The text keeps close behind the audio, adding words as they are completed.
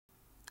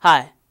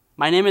Hi,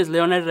 my name is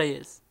Leonel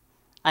Reyes.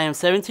 I am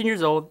 17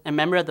 years old and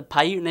member at the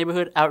Paiute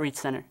Neighborhood Outreach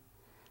Center.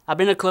 I've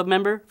been a club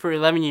member for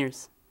 11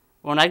 years.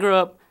 When I grew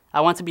up,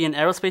 I want to be an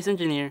aerospace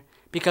engineer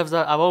because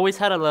I've always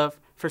had a love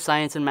for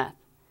science and math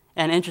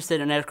and interested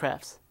in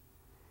aircrafts.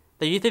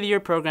 The Youth of the Year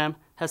program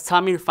has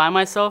taught me to find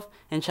myself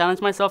and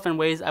challenge myself in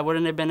ways I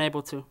wouldn't have been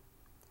able to.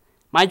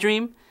 My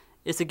dream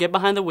is to get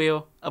behind the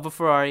wheel of a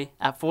Ferrari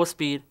at full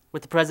speed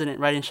with the president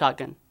riding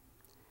shotgun.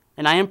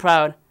 And I am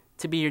proud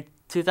to be your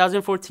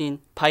 2014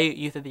 Paiute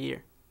Youth of the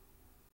Year.